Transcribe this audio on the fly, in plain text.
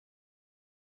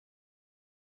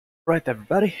Right,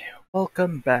 everybody,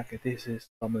 welcome back. This is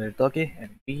Dominator Doggy,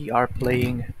 and we are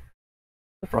playing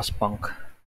the Frostpunk.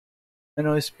 I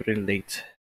know it's pretty late,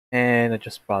 and I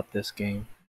just bought this game.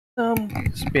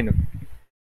 It's been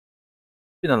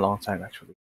a long time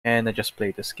actually, and I just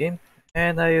played this game,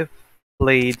 and I have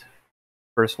played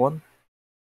first one,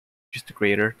 which is the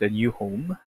creator, the New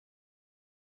Home.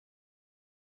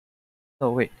 Oh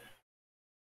wait,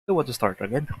 I want to start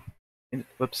again.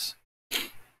 Whoops.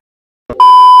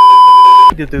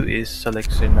 What you do is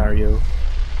select scenario.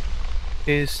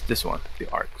 Is this one,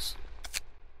 the arcs.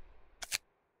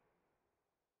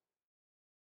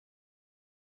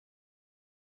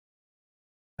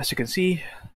 As you can see,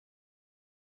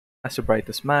 as the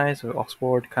brightest minds of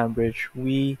Oxford, Cambridge,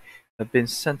 we have been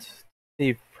sent to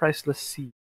save priceless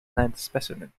sea plant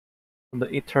specimen from the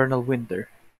eternal winter.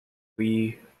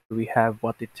 We have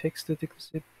what it takes to keep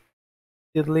the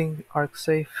seedling arc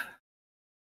safe.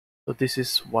 So this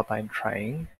is what I'm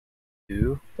trying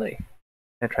to play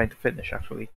and trying to finish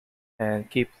actually, and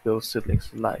keep those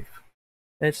seedlings alive.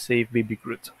 Let's save baby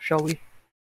Groot, shall we?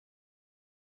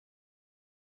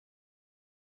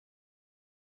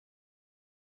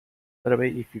 By the way,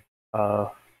 if you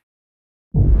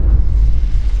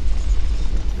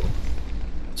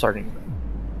starting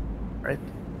right,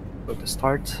 go to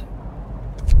start.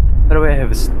 By the way, I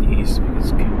have a sneeze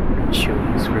because it's chilly,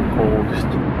 it's very cold.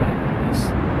 It's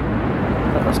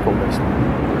not as cold as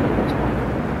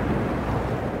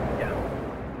yeah.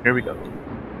 Here we go.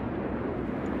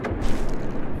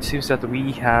 It seems that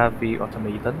we have the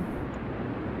automaton.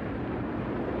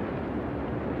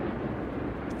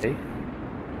 Okay.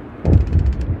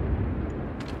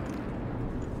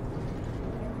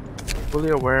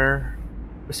 Fully aware.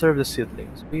 Preserve the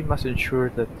seedlings. We must ensure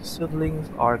that the seedlings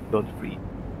are don't-free.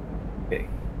 Okay.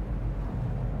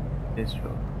 This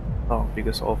will. Oh,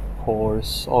 because of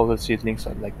course all the seedlings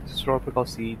are like this tropical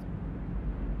seed.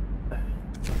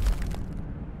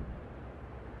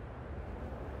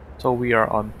 So we are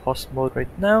on pause mode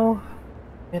right now.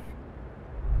 Yep.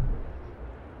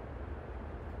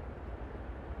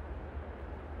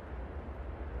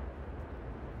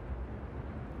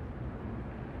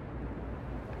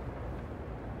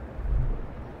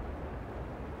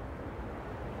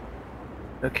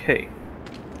 Okay.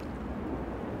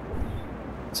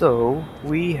 So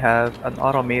we have an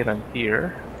automaton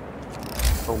here.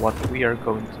 So what we are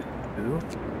going to do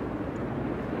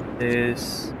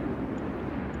is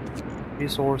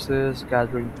resources,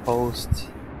 gathering post,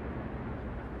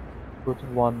 put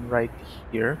one right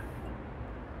here.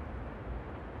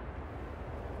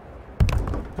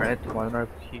 Right, one right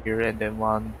here and then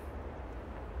one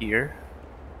here.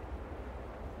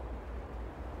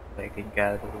 I can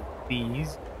gather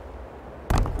these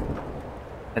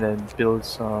and then build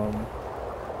some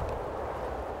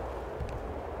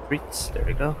streets. There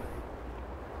we go.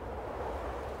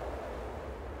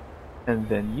 And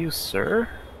then you, sir,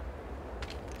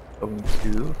 going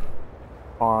to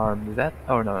farm that.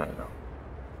 Oh no.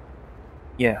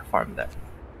 Yeah, farm that.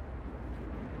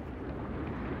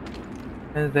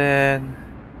 And then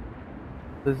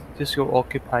just go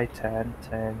occupy 10,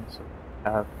 so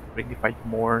we have 25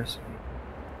 more. So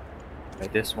by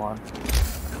this one,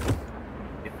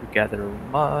 if we gather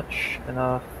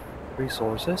enough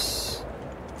resources,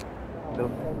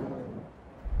 we'll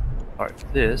start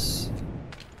this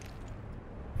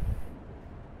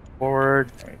forward.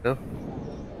 There you go.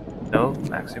 No,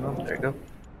 maximum. There you go.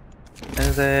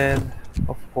 And then,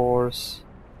 of course,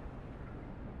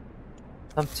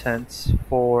 some tents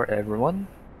for everyone.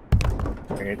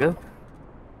 There you go.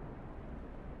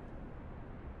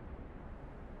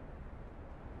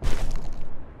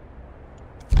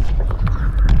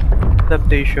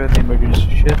 Adaptation, emergency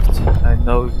shift. I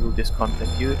know it will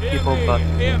discontent you people, but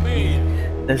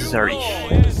necessary.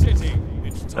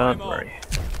 Don't worry.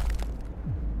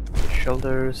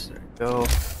 Shoulders, there you go.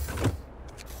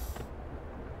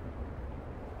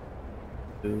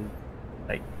 Do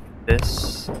like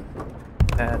this,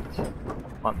 and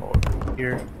one more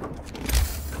here.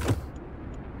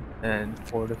 And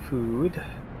for the food,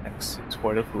 X is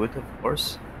for the food, of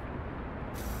course.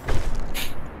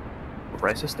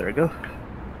 Prices, there we go.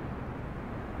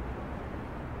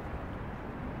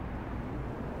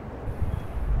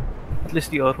 At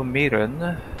least the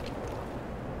automaton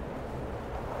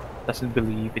doesn't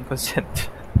believe in consent.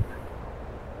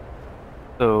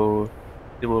 So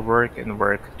it will work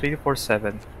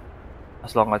 24/7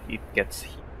 as long as it gets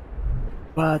heat.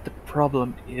 But the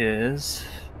problem is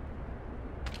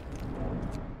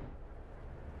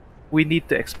we need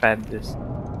to expand this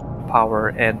power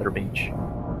and the range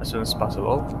as soon as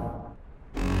possible.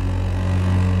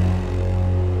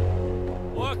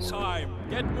 time.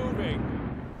 Get moving.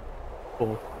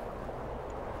 Oh,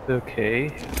 okay.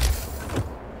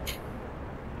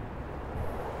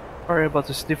 Sorry about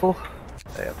the sniffle.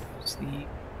 I have to sleep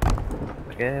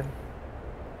again.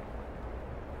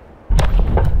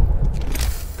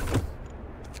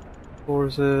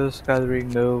 Forces gathering.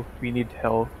 No, we need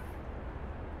help.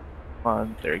 Come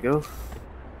on, there you go.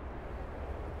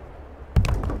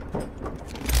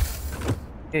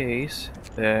 Case.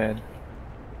 Then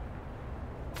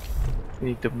we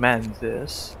need to man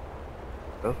this.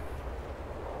 Go.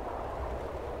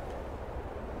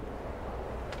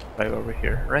 Right over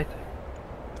here, right?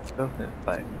 Go then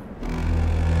 5.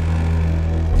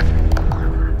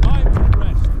 Time to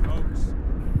rest, folks.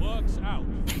 Work's out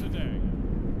for today.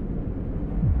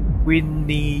 We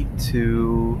need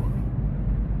to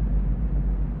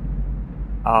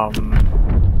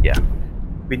yeah.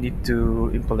 We need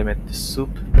to implement the soup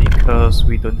because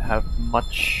we don't have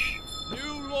much.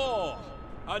 New law.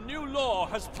 A new law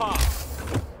has passed.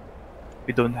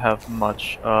 We don't have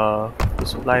much food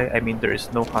supply. I mean, there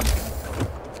is no hunting.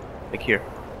 Like here,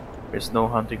 there's no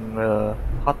hunting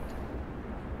hut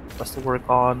for us to work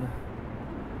on.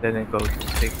 Then I go to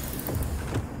take.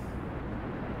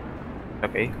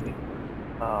 Okay.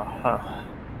 Huh.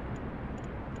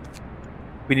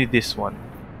 We need this one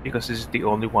because this is the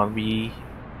only one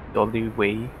the only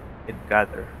way we can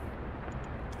gather.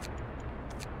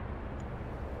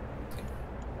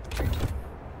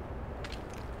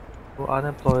 We'll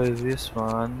unemploy this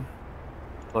one.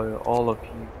 Employ all of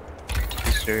you.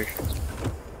 Research.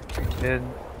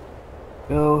 Then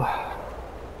go.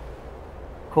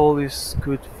 Coal is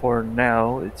good for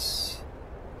now. It's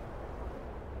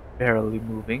barely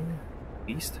moving. At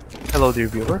least. Hello, dear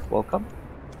viewer. Welcome.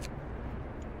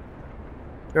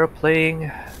 We're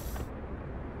playing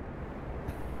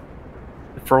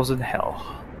the Frozen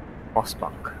Hell.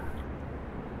 Frostpunk.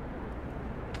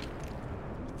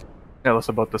 I was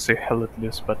about to say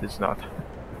Helletless, but it's not.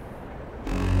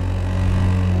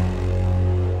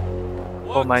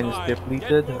 All mine is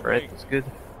depleted. Alright, that's good.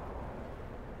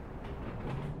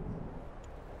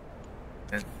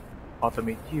 And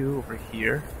automate you over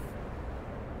here.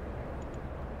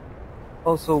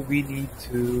 Also, we need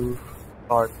to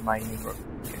start mining over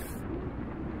here.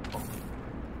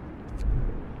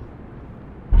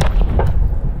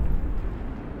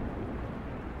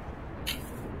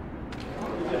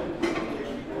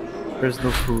 There's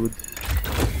no food,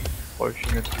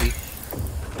 fortunately.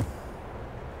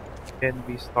 Can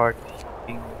we start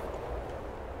eating?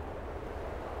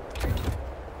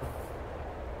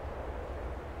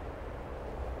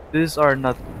 These are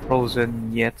not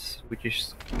frozen yet, which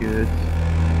is good.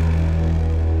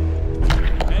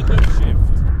 End of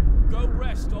shift. Go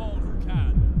rest all who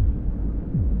can.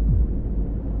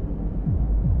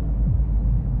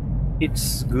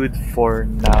 It's good for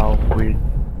now.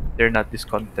 They're not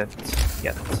discontent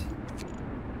yet.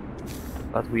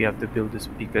 But we have to build this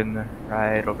beacon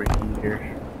right over here. There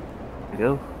we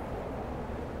go.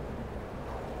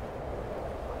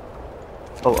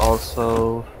 Oh,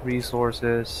 also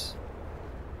resources.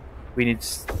 We need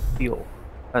steel.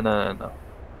 No. There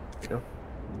we go.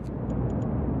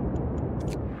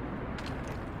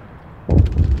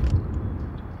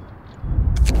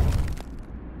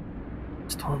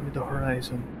 Storm in the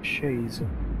horizon. Shades.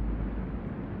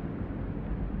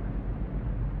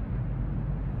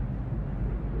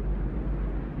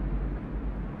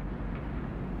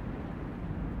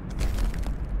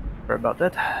 Sorry about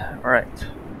that. Alright.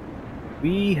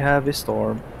 We have a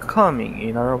storm coming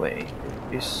in our way.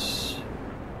 It's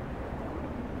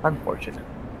unfortunate.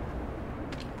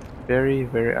 Very,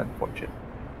 very unfortunate.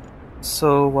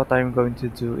 So what I'm going to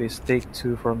do is take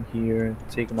 2 from here,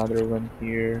 take another one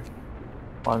here,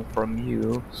 1 from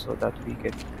you, so that we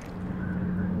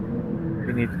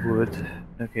need wood.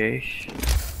 Okay.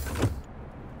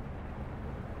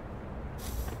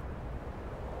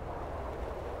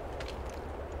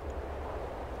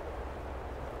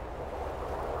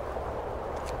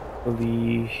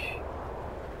 Hopefully,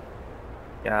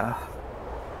 yeah.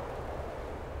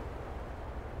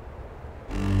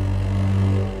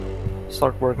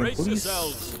 Start working, Brace please.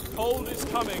 yourselves. Cold is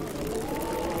coming.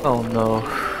 Oh no.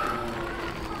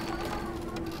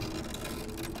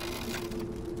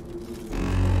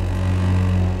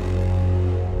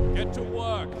 Get to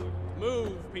work.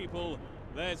 Move, people.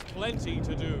 There's plenty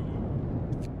to do.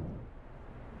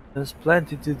 There's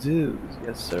plenty to do,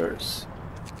 yes sirs.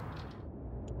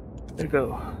 There we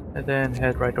go. And then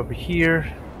head right over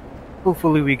here.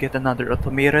 Hopefully we get another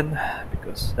automaton,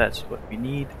 because that's what we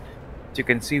need. As you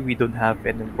can see, we don't have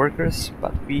any workers,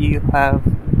 but we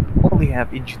only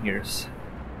have engineers.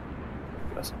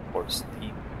 Because of course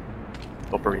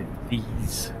operate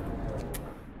these.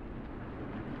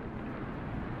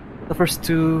 The first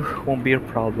two won't be a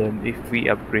problem if we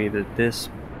upgraded this,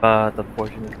 but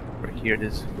unfortunately for here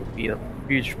this will be a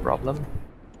huge problem.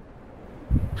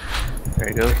 There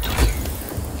you go.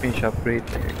 Finish upgrade,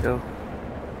 there you go.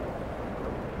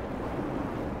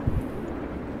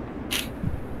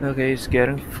 Okay, it's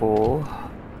getting full.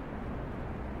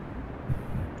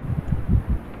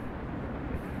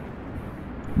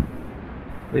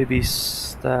 Maybe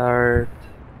start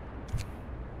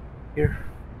here.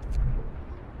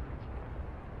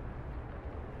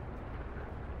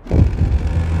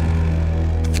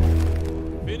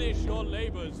 Finish your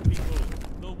labors, people.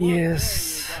 The work Yes, day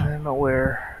is up. I'm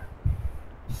aware.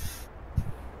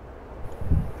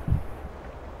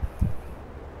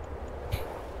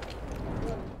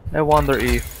 I wonder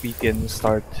if we can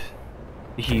start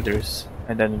the heaters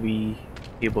and then we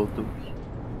able to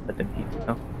let them heat,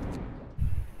 no?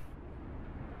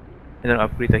 And then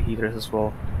upgrade the heaters as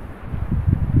well.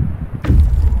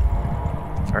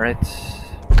 Alright,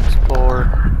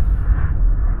 explore.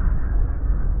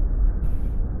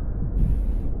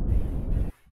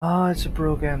 Ah, it's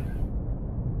broken.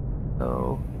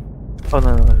 No. Oh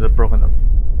no, it's broken up.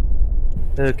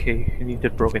 Okay, you need the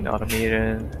broken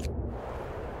automated.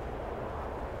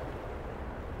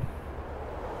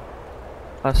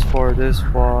 As for this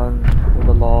one, for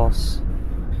the loss,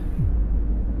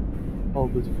 all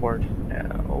good for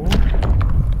now.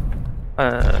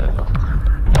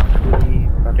 Actually,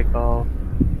 radical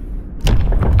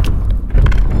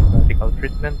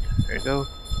treatment. There you go.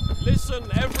 Listen,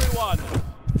 everyone.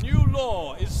 New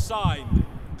law is signed.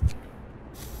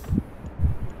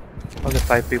 Only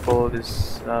 5 people don't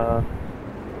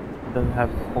have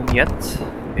home yet.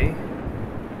 Okay.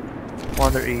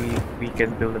 Wonder if we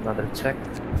can build another tech.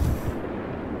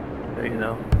 So, you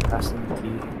know, fasten the.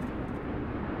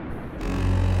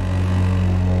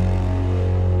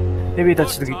 Maybe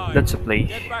that's a play.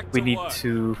 Get back We to need work.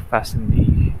 to fasten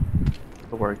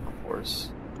the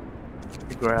workforce.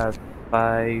 We grab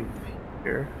 5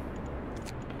 here.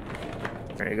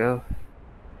 There you go.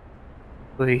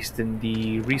 Placed in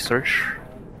the research.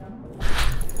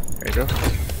 There you go.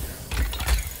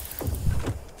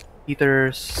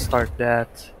 Heaters, start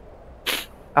that.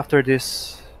 After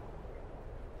this,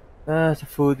 the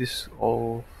food is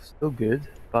all still good,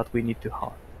 but we need to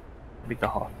hot. With the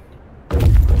hot.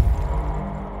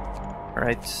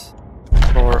 Alright.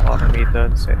 Store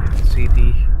automated, set it to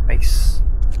CD. Nice.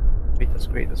 Wait, that's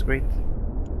great, that's great.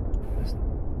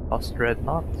 Lost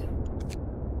dreadnought.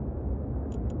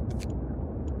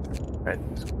 Right,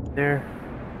 let's go there.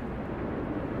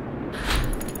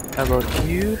 How about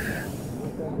you?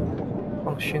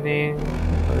 Functioning,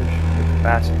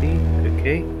 capacity,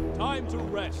 okay. Time to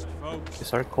rest, folks.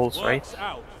 These are calls, right? Work's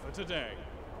out for today.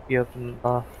 You have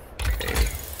enough. Okay.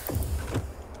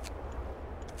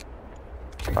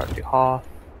 Start the off.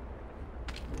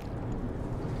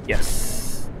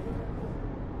 Yes.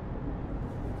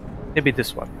 Maybe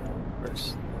this one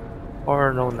first.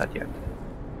 Or no, not yet.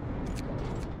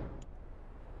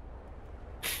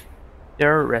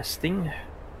 They're resting.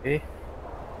 Okay.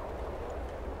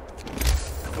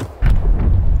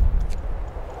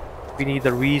 We need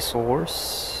a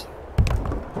resource.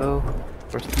 So,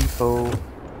 first depot.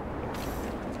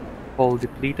 All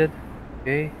depleted.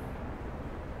 Okay.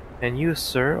 And you,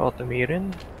 sir,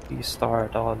 automaton. Please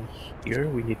start on here.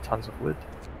 We need tons of wood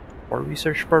for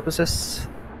research purposes.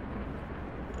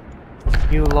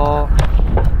 New law.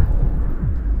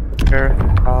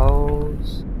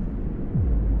 Warehouse.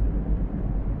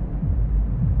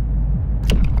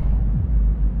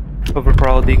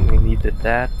 Overcrowding, we needed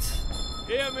that.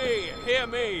 Hear me, hear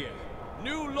me.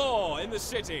 New law in the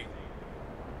city.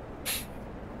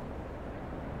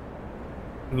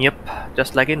 Yep,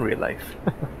 just like in real life.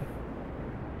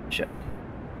 Shit.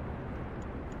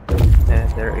 And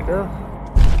there we go.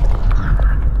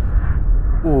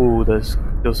 Ooh, those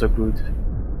are good.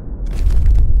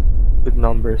 Good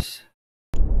numbers.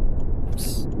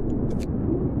 Oops.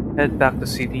 Head back to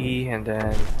city and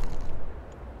then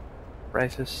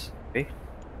prices. Okay.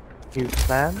 New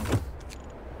plan.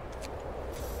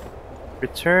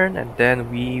 Return and then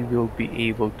we will be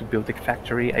able to build a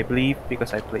factory, I believe,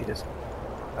 because I played this.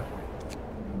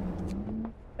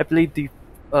 I played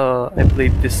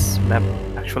this map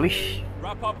actually.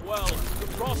 Wrap up well. The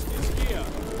frost is here.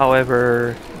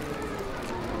 However,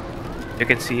 you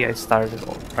can see I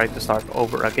tried to start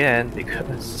over again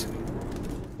because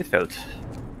it failed.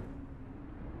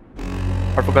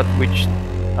 I forgot which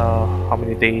how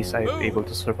many days I'm Move. able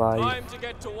to survive. Time to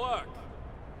get to work.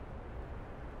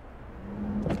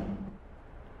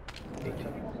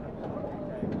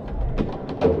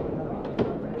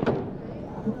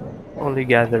 Only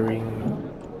gathering.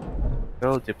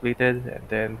 Go depleted, and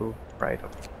then move right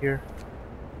up here.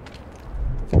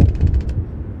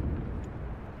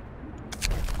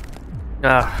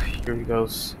 Ah, here he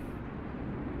goes.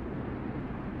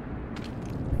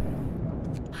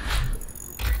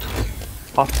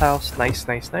 Hothouse, nice,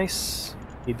 nice, nice.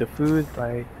 Need the food,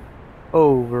 right?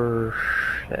 Over.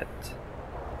 Shit.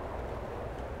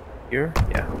 Here?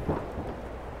 Yeah.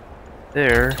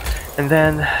 There. And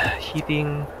then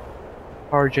heating,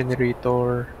 power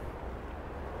generator.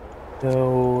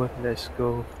 No, let's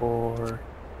go for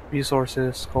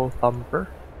resources, coal thumper.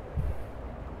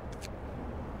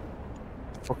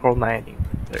 Or coal mining.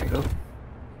 There you go.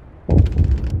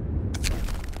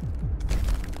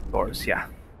 Doors, yeah.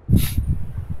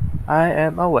 I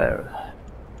am aware.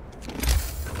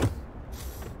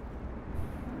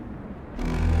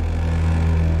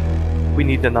 We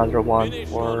need another one Finish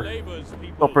your for labors,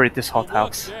 people. operate this The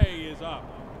hothouse. workday is up.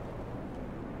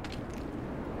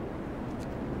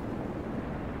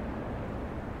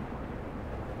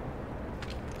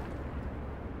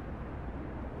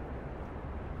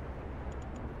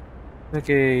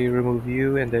 Okay, remove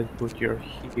you and then put your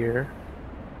here.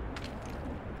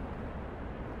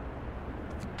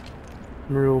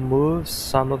 Remove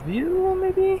some of you,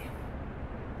 maybe?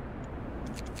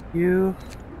 You.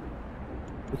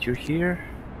 Put you here.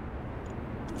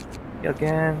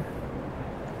 Again.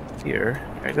 Here.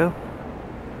 There you go.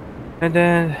 And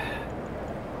then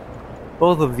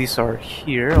both of these are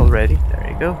here already. There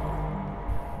you go.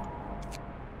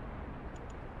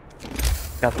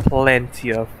 Got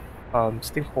plenty of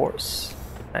steam force.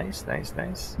 Nice, nice,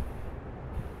 nice.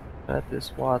 That is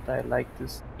what I like to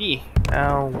see.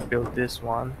 Now build this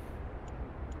one.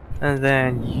 And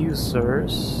then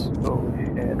users, go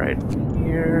ahead right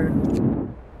here.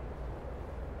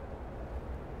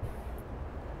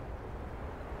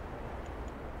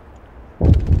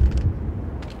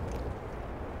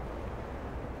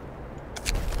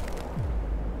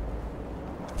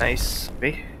 Nice.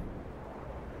 Okay.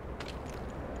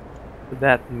 So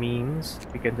that means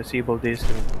we can disable this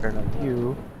and turn on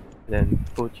you. Then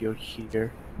put you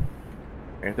here.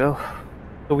 There you go.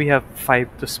 So we have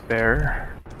 5 to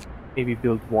spare. Maybe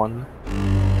build 1,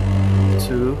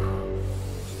 2.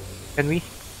 Can we?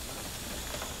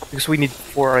 Because we need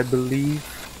 4, I believe.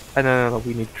 No,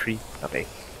 we need 3. Okay.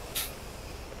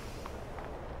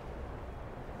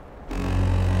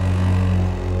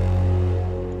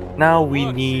 Now we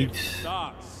Work need shift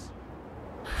starts.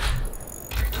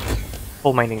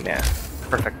 coal mining now.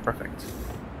 Perfect, perfect.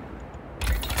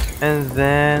 And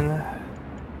then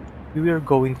we are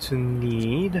going to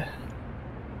need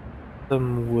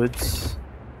some woods,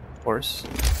 of course.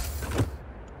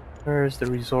 Where's the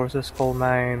resources? Coal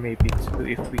mine, maybe 2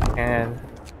 if we can.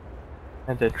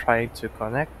 And then try to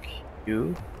connect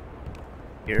you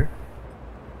here.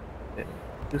 Then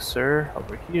you, sir,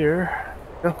 over here.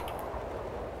 Go.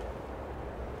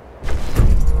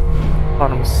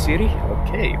 Autonomous city?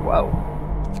 Okay, wow.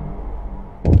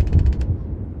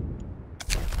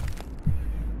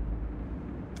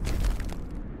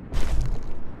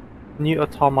 New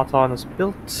automaton is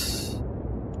built.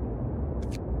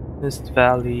 Mist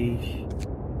Valley,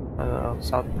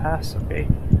 South Pass, okay.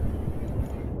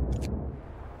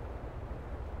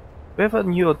 We have a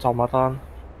new automaton.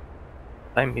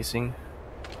 I'm missing.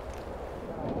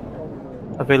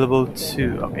 Available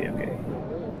too. Okay, okay.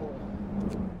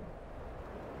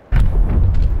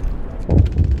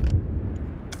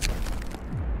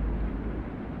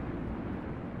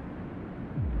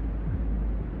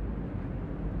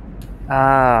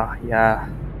 Ah, yeah.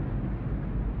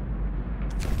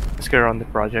 Let's get on the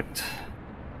project.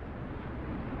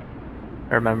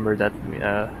 I remember that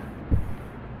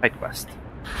side quest.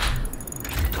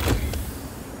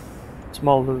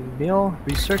 Small meal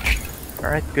researched.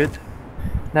 Alright, good.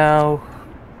 Now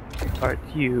start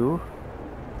you.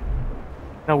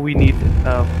 Now we need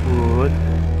food.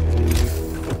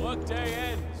 Workday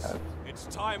ends. It's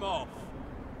time off.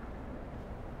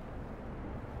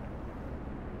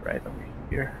 Right over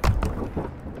here.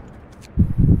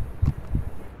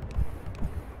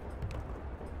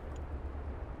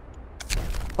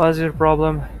 What's your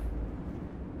problem?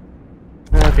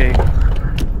 Okay.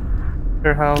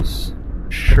 Your house?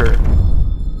 Sure. New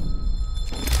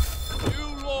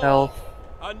law. Health.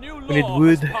 A new We need law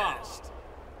wood. has passed.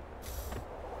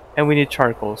 And we need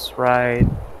charcoals right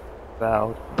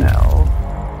about now.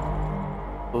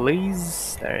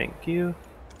 Please. Thank you.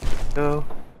 Go.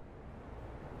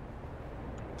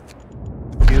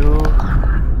 You.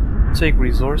 Take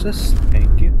resources.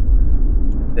 Thank you.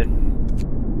 Then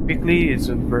quickly it's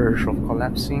a verge of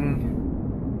collapsing.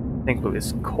 Thankfully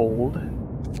it's cold.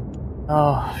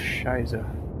 Oh, Shiza.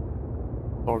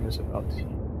 Storm is about to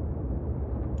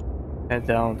head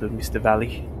down to Mr.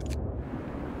 Valley.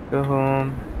 Go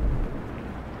home.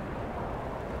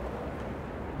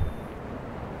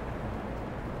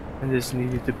 And this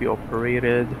needed to be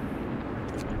operated.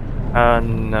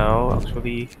 No,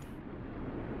 actually.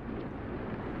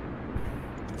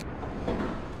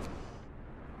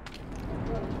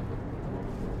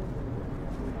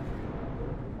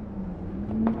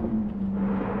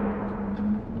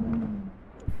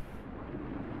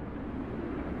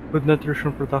 Food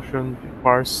nutrition production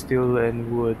requires steel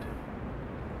and wood.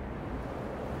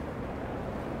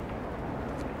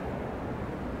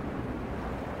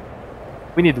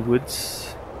 We need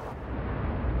woods.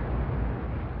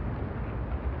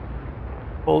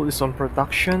 Coal is on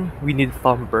production. We need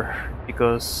lumber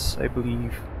because I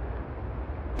believe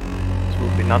this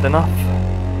will be not enough.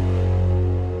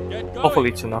 Get Hopefully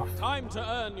going. it's enough. Time to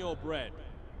earn your bread.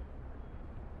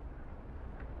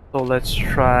 So let's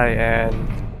try and...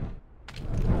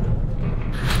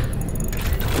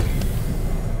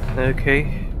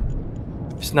 Okay.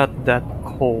 It's not that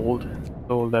cold.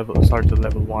 So start to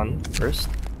level 1 first.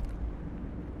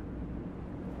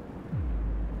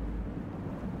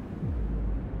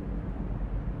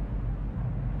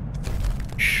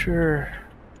 Sure.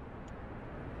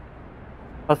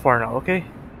 Not for now, okay?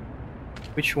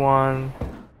 Which one?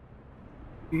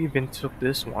 You even took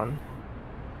this one.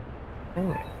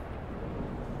 Oh.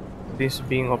 This is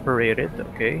being operated,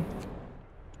 okay.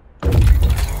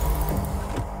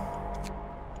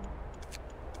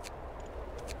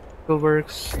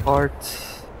 Works, start.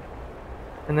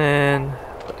 And then,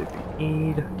 what do we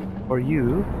need for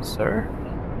you, sir?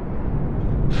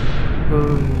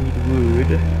 We'll need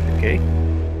wood, okay.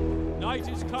 Night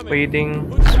is coming. Waiting,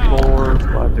 Put down. explore,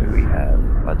 what do we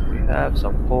have? What do we have?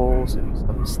 Some poles and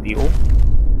some steel.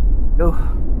 Go.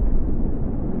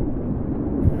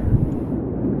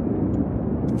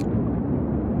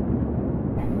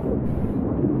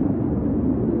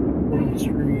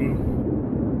 Three.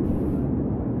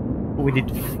 We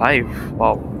need 5.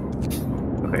 Wow.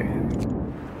 Okay.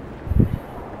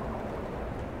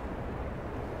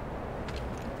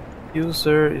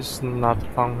 User is not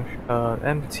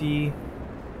empty.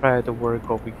 Try to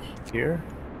work over here.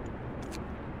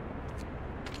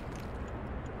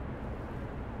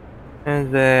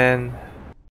 And then,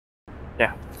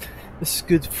 yeah, this is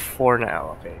good for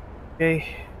now. Okay.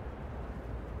 Okay.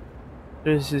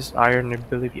 This is iron, I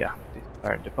believe. Yeah, this is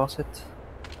iron deposit.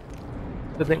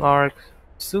 Building arc,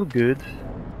 still good.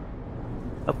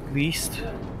 At least.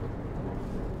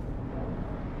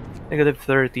 Negative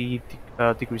 30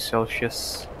 degrees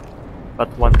Celsius. But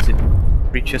once it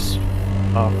reaches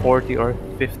 40 or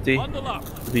 50, Bundle up.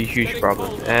 it'll be a huge Getting problem.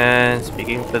 colder. And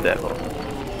speaking of the devil,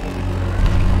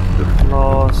 good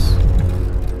flaws,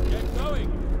 Get going.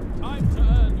 Time to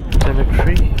earn your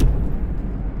symmetry.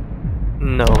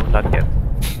 No, not yet.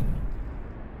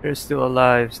 They're still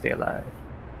alive, stay alive.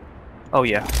 Oh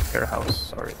yeah, your house.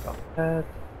 Sorry about that.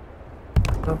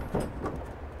 Oh.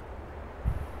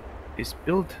 This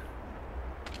build.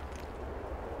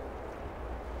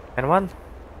 And one.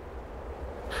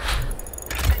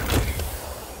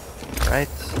 Right.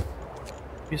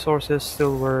 Resources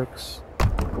still works.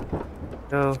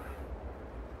 Go.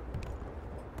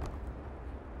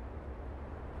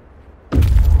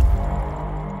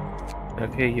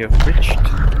 Okay, you've reached.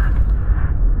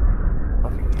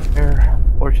 Nothing here,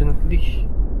 fortunately.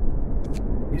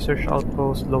 Research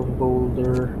outpost, lone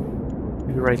boulder.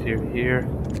 Maybe right here.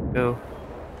 Go.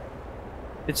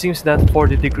 It seems that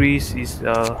 40 degrees is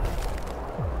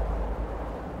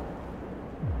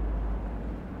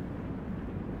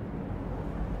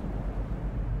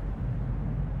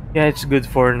yeah, it's good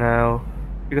for now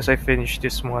because I finished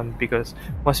this one. Because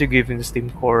once you give in the Steam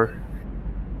core,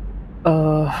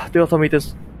 the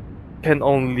automatons can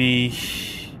only,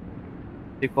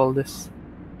 what do you call this?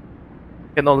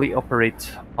 Can only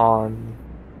operate on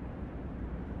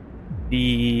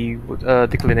the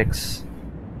clinics.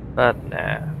 But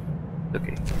nah,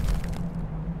 okay.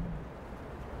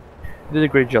 You did a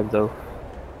great job though.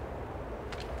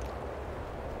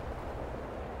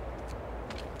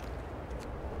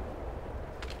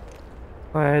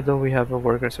 Why don't we have a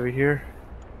workers over here?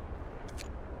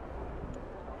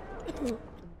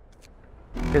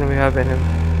 Can we have any?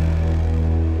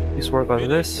 Please work on Finish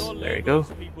this. your There you go.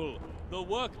 labors, people. The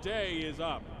work day is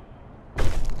up.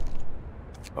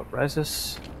 Up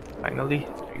rises. Finally.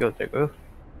 There you go. There you go.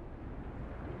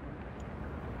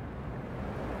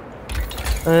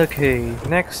 Okay.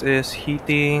 Next is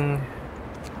heating.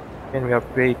 Can we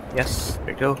upgrade? Yes.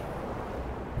 There you go.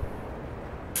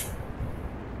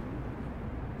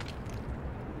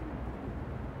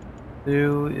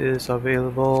 Two is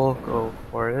available. Go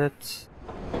for it.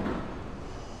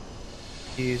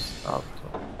 Use auto.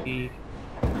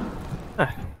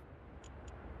 Ah,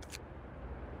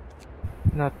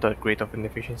 not that great of an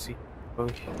efficiency. So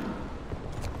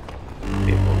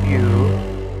enable you.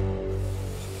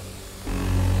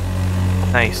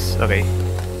 Nice. Okay.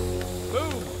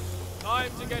 Move!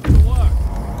 Time to get to work.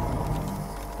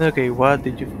 Okay. What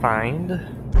did you find?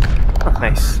 Oh,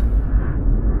 nice.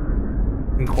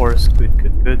 In course. Good.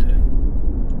 Good. Good.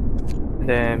 And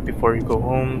then before you go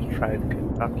home, try to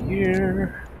get back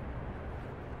here.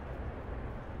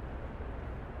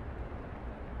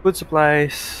 Food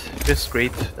supplies. Just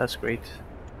great. That's great.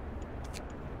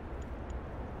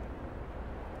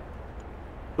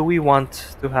 Do we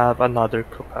want to have another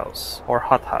cookhouse or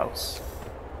hothouse?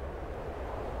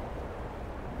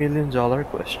 $1 million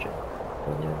question.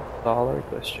 $1 million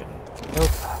question. Nope.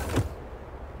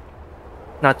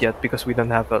 Not yet because we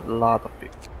don't have a lot of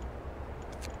people.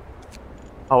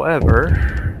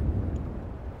 However,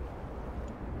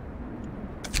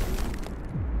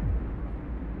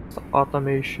 some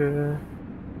automation.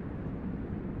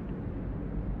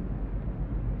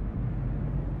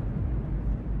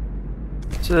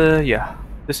 So yeah,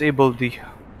 disable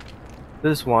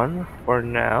this one for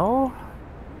now,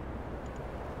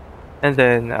 and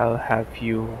then I'll have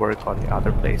you work on the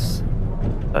other place,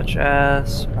 such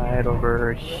as right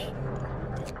over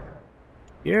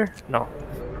here. No,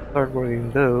 start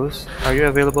working those. Are you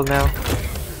available now?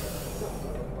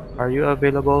 Are you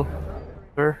available,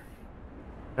 sir?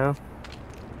 No.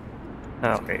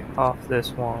 Okay, off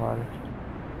this one.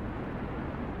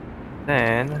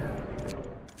 Then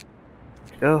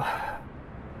go.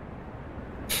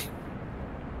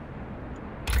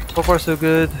 So far so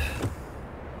good.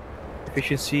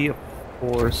 Efficiency, of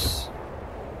course.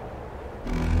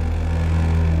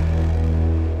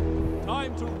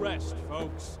 Time to rest,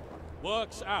 folks.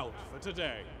 Work's out for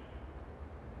today.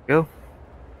 Go.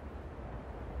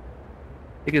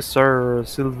 Thank you, sir.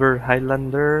 Silver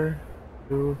Highlander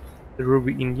to the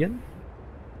Ruby Indian.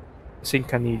 Sing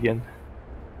Canadian.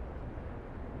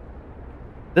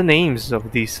 The names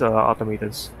of these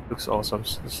automatons looks awesome.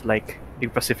 It's like the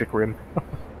Pacific Rim,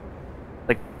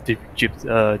 like the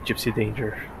Gypsy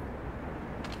Danger.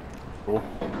 Cool.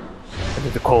 And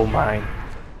then the coal mine.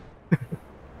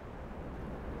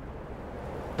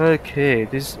 Okay,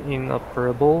 this is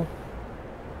inoperable.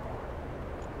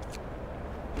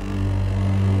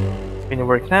 Can you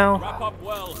work now? Wrap up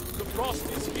well. The frost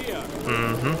is here.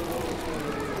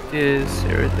 Here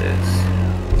it is.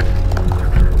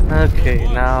 Okay,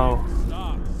 now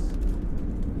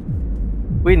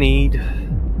we need a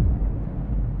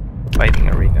fighting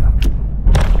arena.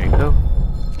 There you go.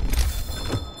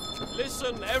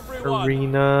 Listen, everyone.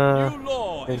 Arena New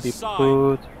law can is be signed.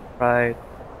 put right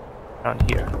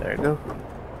around here. There you go.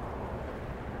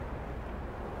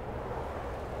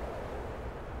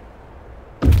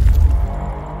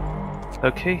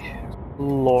 Okay,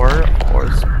 floor, of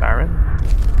course, Baron.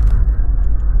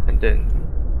 And then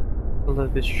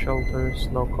this shelters,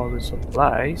 no covered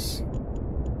supplies.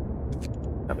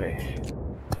 Okay.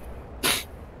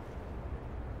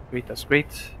 Great, that's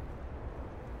great.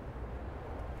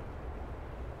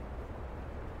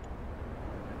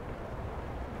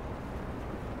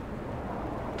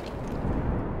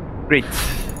 Great.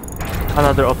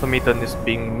 Another automaton is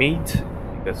being made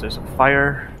because there's a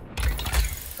fire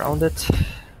around it.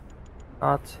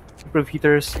 Not improve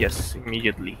heaters, yes,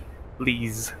 immediately.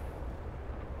 Please.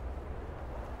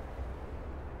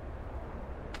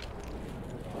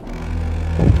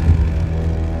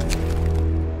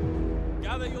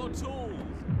 Gather your tools.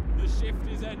 The shift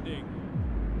is ending.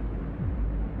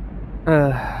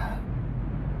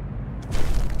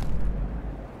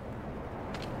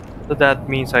 So that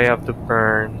means I have to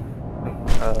burn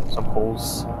some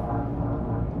coals.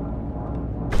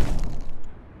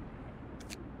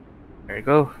 There you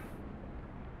go.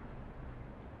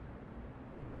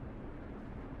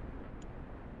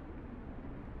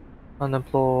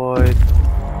 Unemployed.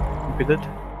 Stupid.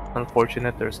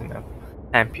 Unfortunate, there's an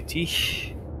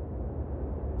amputee.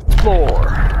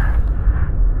 Explore.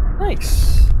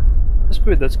 Nice. That's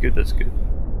good, that's good, that's good.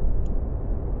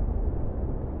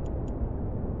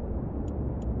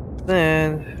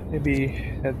 Then maybe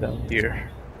head down here.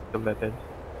 The method.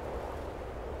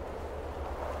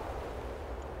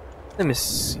 Let me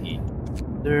see.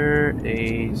 There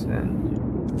is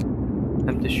an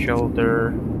empty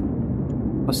shelter.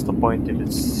 What's the point if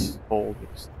it's full?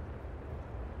 Because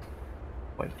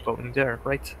point flowing there,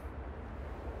 right?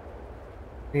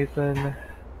 Even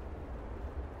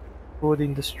food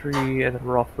industry and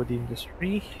raw food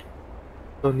industry.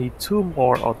 So need two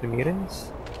more auto meetings.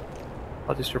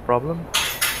 What is your problem?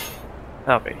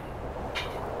 Okay.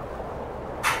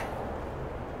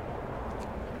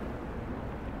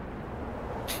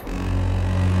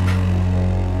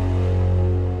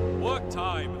 Work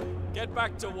time. Get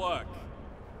back to work.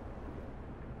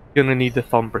 Gonna need the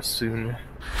thumper soon.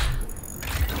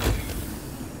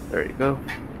 There you go.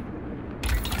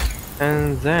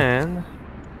 And then,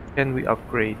 can we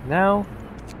upgrade now?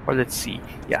 Or let's see.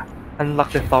 Yeah,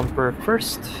 unlock the thumper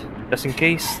first, just in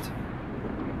case.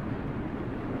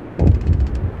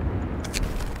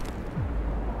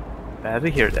 Glad to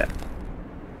hear that.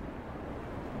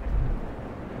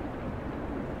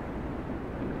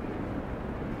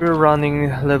 We're running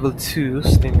level 2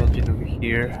 steam engine over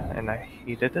here, and I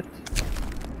hated it.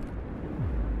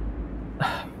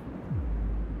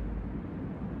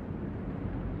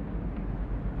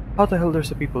 How the hell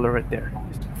there's a people right there?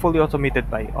 It's fully automated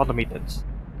by automatons.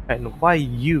 And why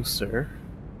you, sir,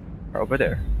 are over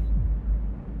there?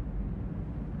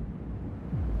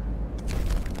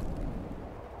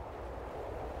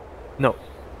 No.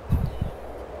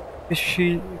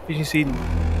 Efficiency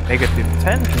negative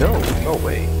 10? No, no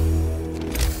way.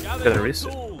 Gather Gonna your risk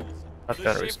it. tools. Not The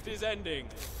gonna risk shift it. is ending.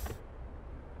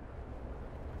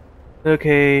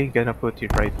 Okay, gonna put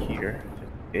it right here,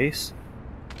 just in case.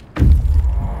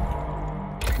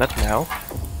 Not now.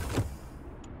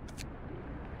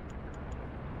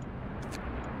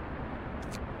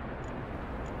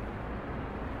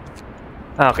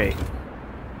 Okay.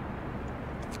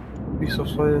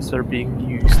 Resources are being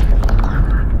used.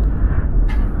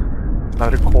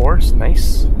 Another course,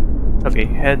 nice. Okay,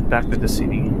 head back to the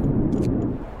city.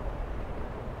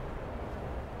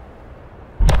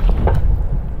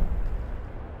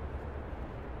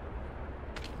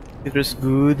 It was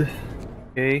good.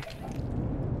 Okay.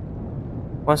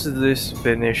 Once this is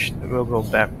finished, we'll go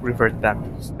back, revert back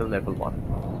to still level 1.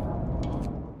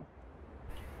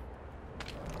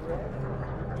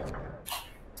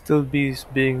 Still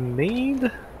being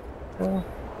made? Uh,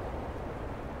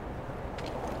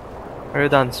 are you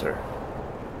done, sir?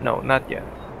 No, not yet.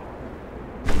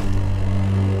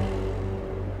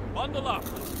 Bundle up.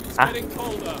 It's Ah. getting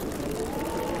colder.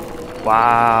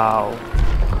 Wow.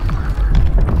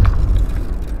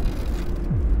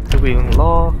 Doing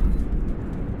law.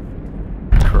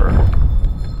 Sure.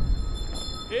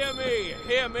 Hear me,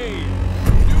 hear me.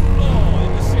 New law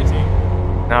in the city.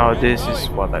 Now Get this is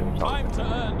going. what I'm talking Time to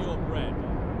about. earn your bread.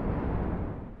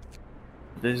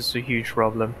 This is a huge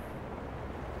problem.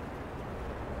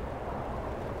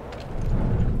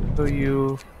 So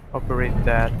you operate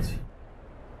that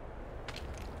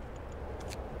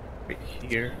right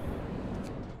here.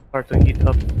 Start to heat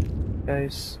up,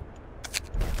 guys.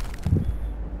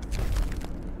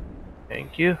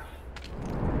 Thank you.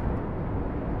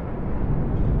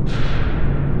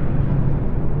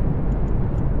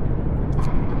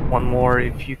 One more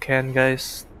if you can,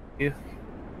 guys. Thank you.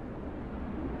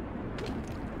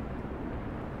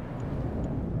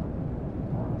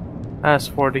 As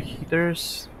for the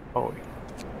heaters, oh,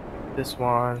 this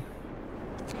one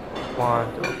to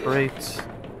operate.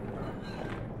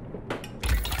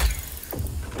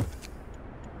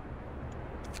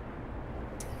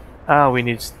 Ah,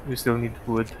 we still need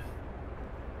wood.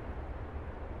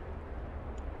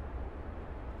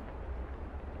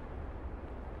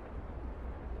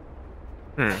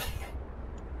 Hmm.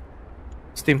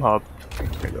 Steam hub.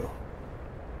 There you go.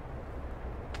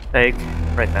 Take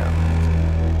right now.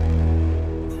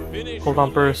 Finish Cold your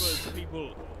dumpers. labors,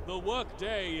 people. The work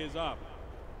day is up.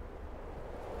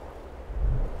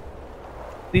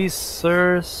 Please,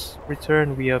 sirs,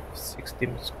 return. We have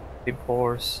 16 steam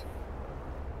cores.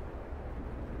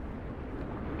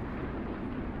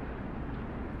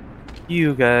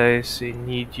 You guys, I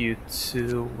need you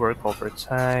to work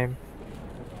overtime.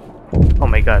 Oh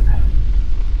my god.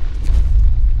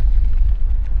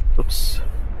 Oops.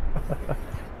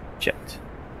 Checked.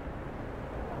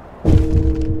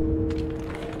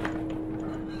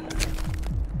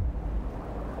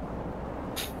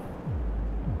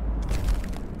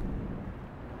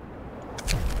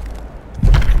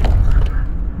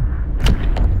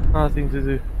 Nothing to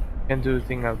do. Can't do a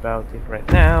thing about it right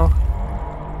now.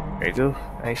 There you go.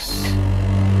 Nice.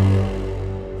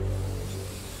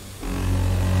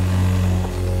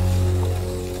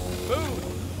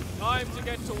 Move. Time to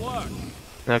get to work.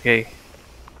 Okay.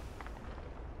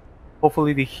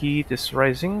 Hopefully the heat is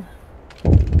rising.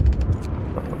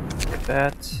 Like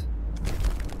that.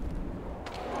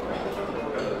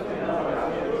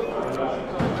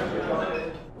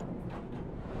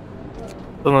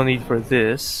 So no need for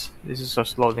this. This is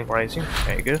just slowly rising.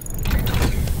 There you go.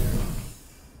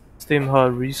 Steam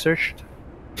hub researched.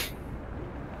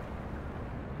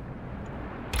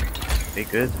 Okay,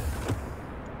 good.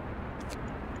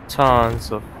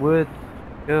 Tons of wood.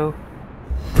 Go.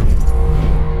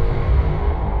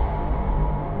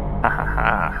 Ha ha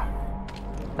ha.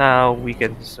 Now we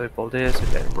can disable this and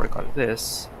then work on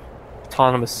this.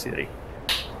 Autonomous city.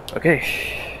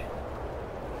 Okay.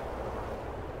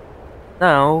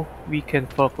 Now we can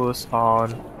focus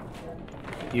on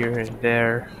here and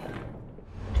there,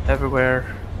 everywhere.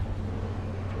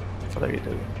 What are you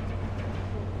doing?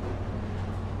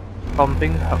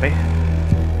 Pumping, okay.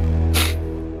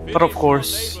 But of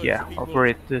course, yeah,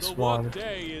 operate this one.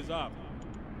 How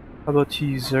about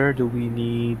user? Do we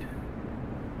need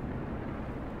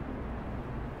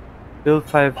build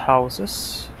 5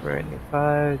 houses? Training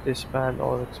 5, disband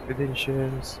all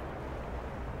expeditions.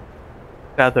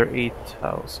 Gather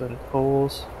 8,000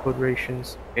 coals, food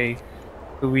rations. Okay,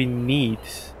 do we need?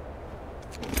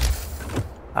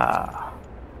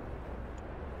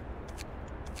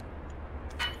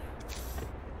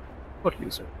 What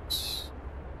users?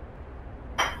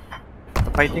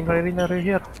 The fighting arena right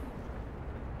here.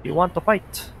 You want to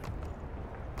fight?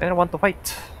 I don't want to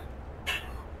fight.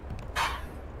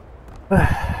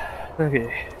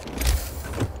 Okay.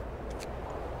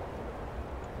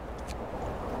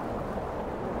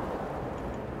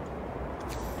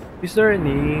 Is there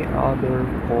any other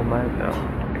coal mine? No.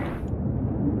 Okay.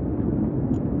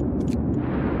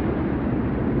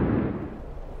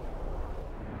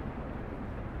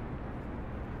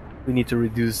 We need to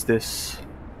reduce this.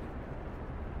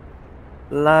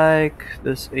 Like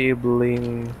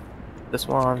disabling this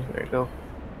one. There you go.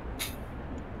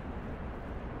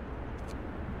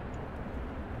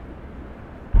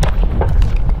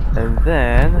 And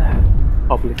then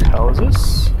public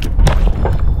houses.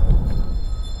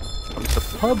 Comes the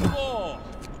pub.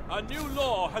 A new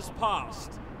law has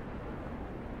passed.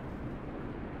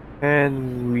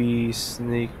 And we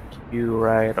sneak you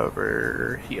right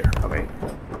over here. Okay.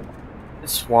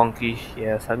 It's wonky,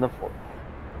 yes, I know.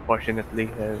 Fortunately,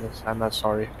 I'm not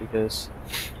sorry because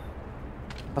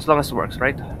as long as it works,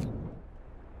 right?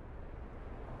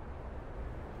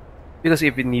 Because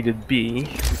if it needed be,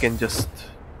 we can just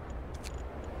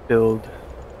build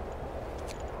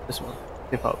this one.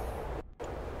 Tip out.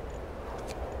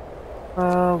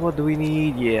 What do we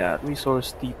need? Yeah,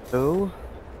 resource depot.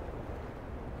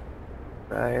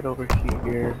 Right over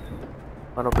here.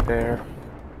 One over there.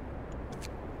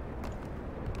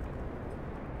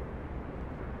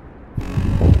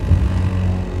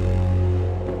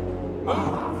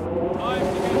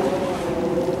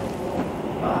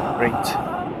 Great.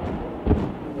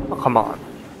 Oh, come on.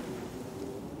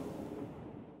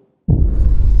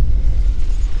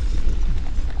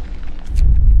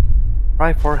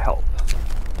 Cry for help.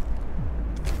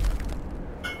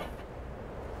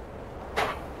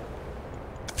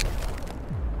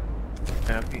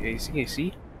 Okay, I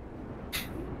see.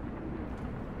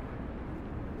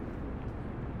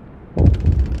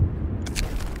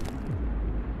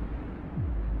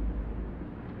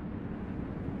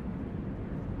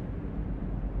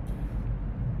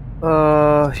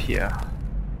 Yeah.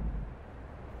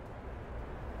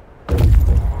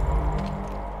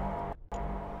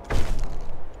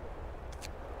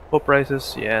 Full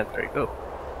prices, yeah, there you go.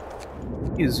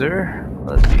 User,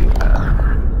 what do you have?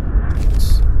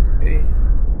 Okay.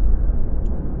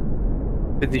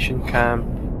 Expedition camp.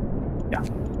 Yeah,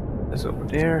 that's over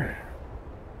there.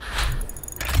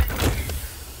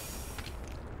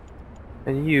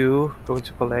 And you going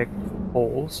to collect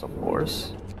holes, of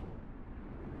course.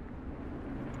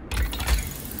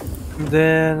 And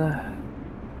then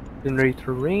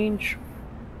generator range.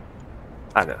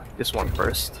 Ah no, this one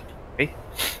first. Okay.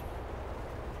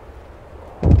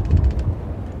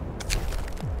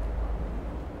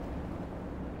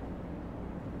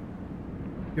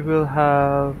 You will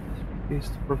have these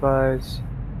to provide.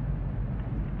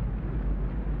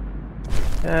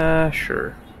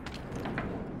 Sure.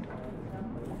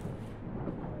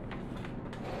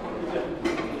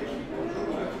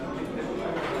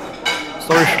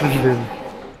 Storage needed.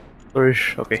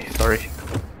 Storage. Okay, sorry.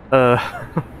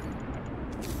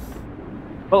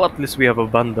 Well, at least we have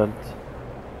abundant.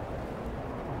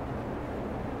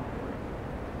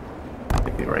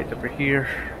 Maybe right over here.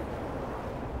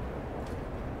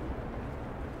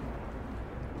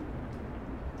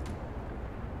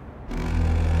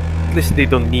 At least they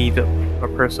don't need a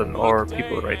person or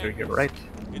people right over here, right?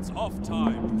 It's off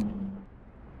time.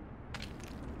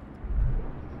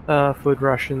 Food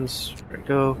rations. There we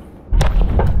go.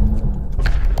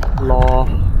 Law.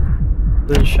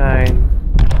 Sunshine.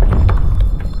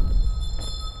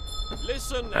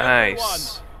 Listen, Nice.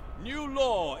 everyone. New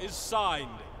law is signed.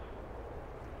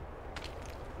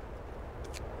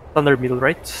 Thunder meal,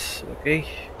 right? Okay.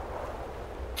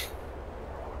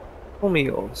 Full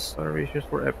meals. Reservations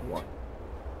for everyone.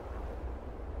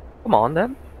 Come on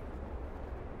then.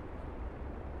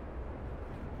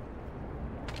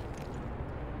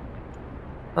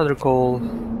 Another coal,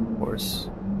 of course.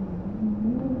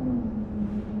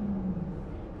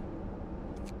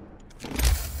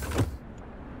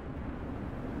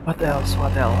 What else?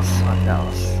 What else? What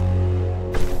else?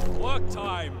 Work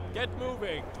time. Get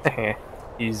moving.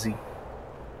 Easy.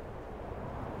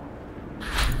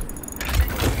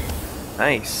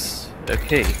 Nice.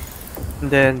 Okay. And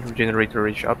then regenerator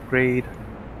reach upgrade.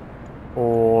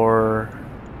 Or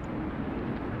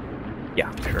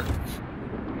yeah, sure.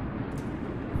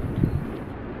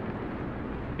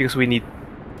 Because we need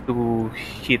to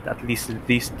hit at least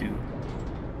these two.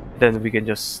 Then we can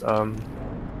just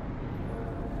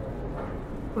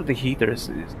the heaters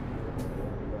is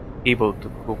able to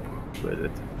cope with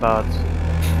it. But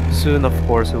soon of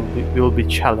course we'll be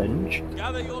challenged.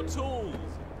 Gather your tools.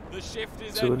 The shift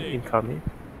is Soon ending. incoming.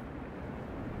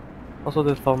 Also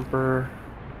the thumper.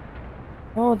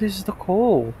 Oh, this is the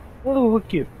coal. Oh, how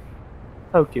cute.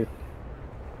 How cute.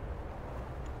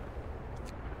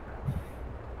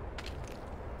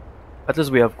 At least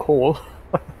we have coal.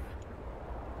 A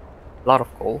lot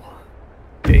of coal.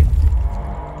 Okay.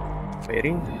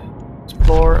 Waiting.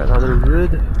 Explore another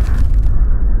wood.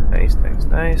 Nice, nice,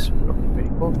 nice. Broken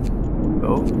vehicle.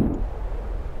 Go.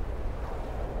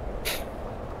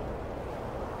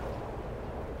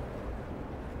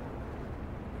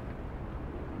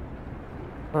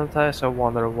 Sometimes I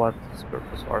wonder what its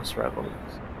purpose are traveling.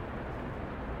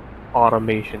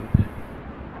 Automation.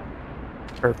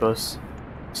 Purpose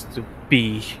is to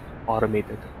be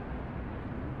automated.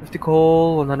 50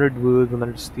 coal, 100 wood,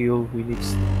 100 steel. We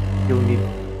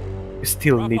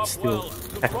still need steel. Well.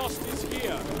 The frost is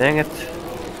here. Dang it.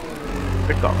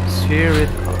 Here it comes. Here it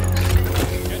comes.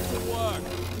 Get to work.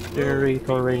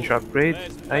 Generator range upgrade.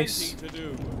 Nice. To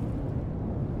do.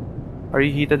 Are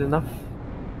you heated enough?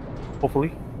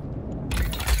 Hopefully.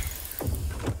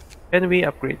 Can we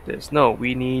upgrade this? No,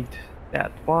 we need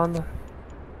that one.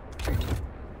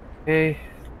 Okay.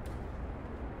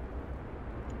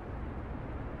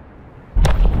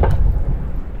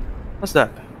 What's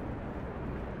that?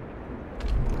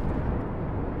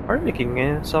 Are you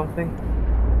making something?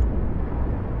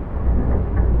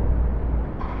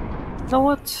 You know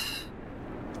what?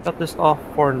 Cut this off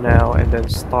for now and then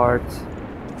start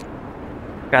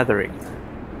gathering.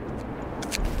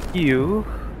 You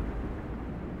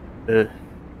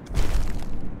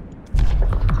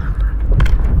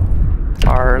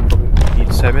are going to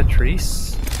need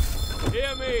cemeteries.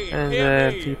 Hear me, And hear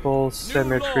then me. people's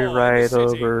cemetery law in right the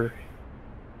city. over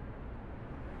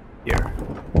here.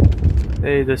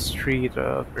 Hey, the street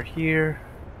over here.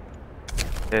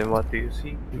 And what do you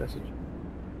see? Message.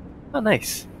 Oh,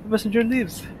 nice. The messenger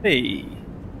leaves. Hey.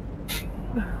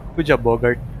 Good job,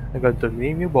 Bogart. I'm going to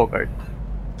name you Bogart.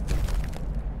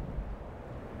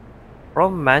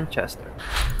 From Manchester.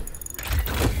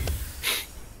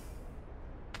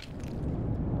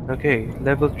 Okay,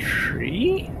 level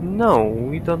 3? No,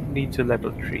 we don't need to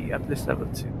level 3, at least level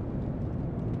 2.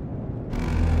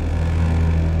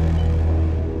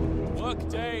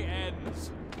 Workday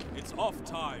ends. It's off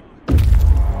time.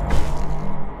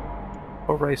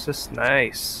 4 races,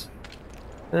 nice.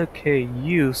 Okay,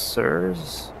 you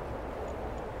sirs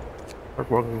are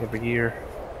working every year.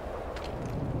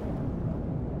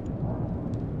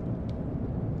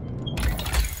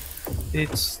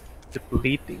 It's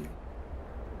depleting.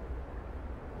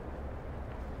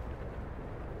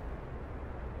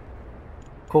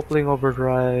 Coupling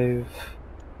overdrive.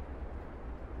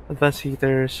 Advanced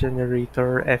heaters,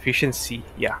 generator, efficiency.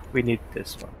 Yeah, we need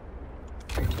this one.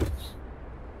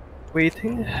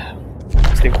 Waiting.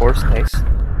 Steam course, nice.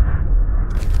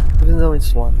 Even though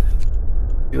it's one.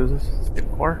 Use steam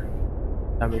core.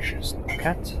 Damage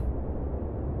cat.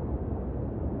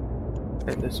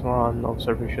 And this one,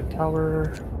 observation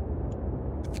tower.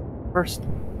 First.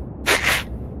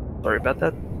 Sorry about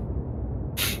that.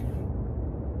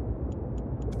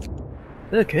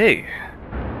 Okay.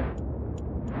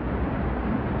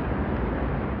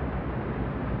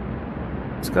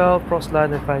 Let's go across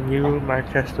land and find new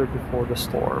Manchester before the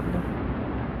storm.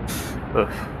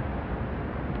 Ugh.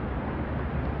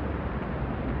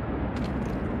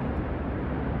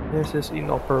 This is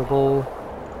inoperable.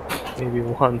 Maybe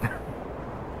one.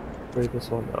 Wait, this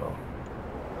one though.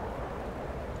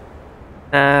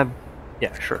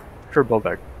 Yeah, sure. Sure,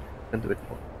 Bogart. Can do it,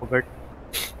 Bogart.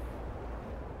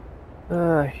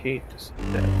 I hate to see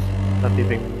that. Not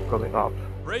even going up.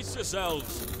 Brace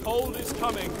yourselves. Cold is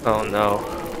coming. Oh no.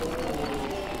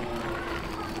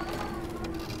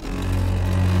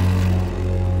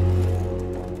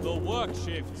 The work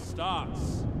shift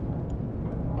starts.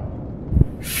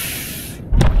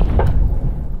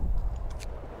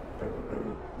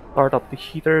 Start up the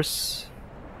heaters.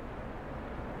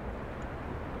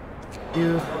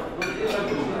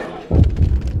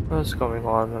 What's going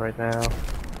on right now?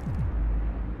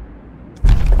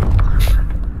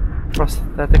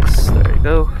 Prosthetics, there you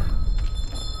go.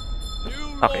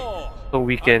 New Okay, law. so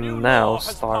we A new can now law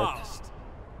has start. passed.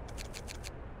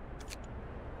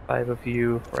 5 of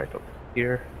you right over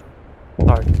here.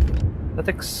 Start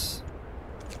prosthetics.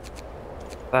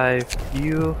 5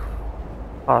 you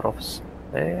out of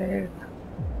there.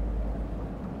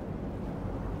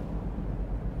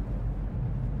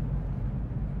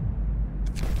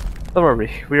 Don't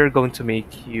worry, we are going to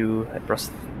make you a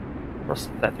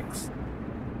prosthetics.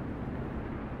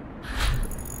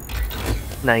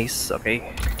 Nice,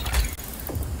 okay.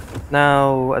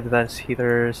 Now, advanced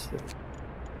heaters.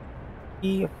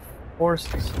 Key, of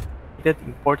course, is needed,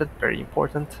 important, very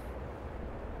important.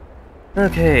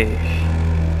 Okay.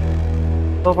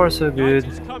 So far, so Night good.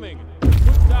 is coming.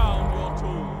 Put down your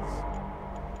tools.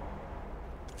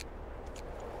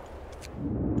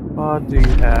 What do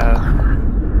you have?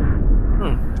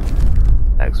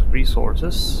 Tags of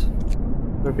resources.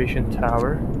 Provision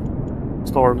tower.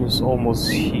 Storm is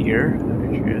almost here,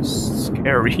 which is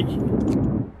scary.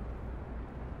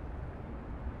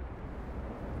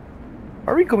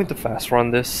 Are we going to fast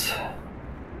run this?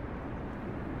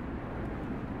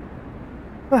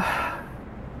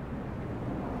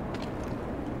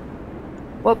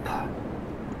 Well,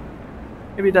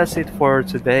 maybe that's it for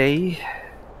today.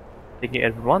 Thank you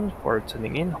everyone for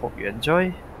tuning in. Hope you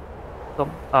enjoy.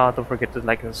 Don't forget to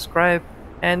like and subscribe.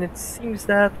 And it seems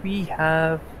that we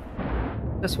have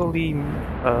successfully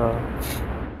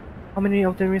how many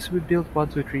automatons we built? 1,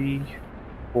 2, 3,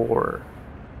 4,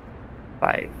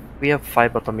 5. We have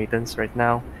 5 automatons right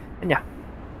now. And yeah,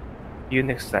 see you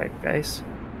next time, guys.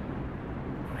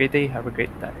 Have a great day. Have a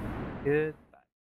great time. Good.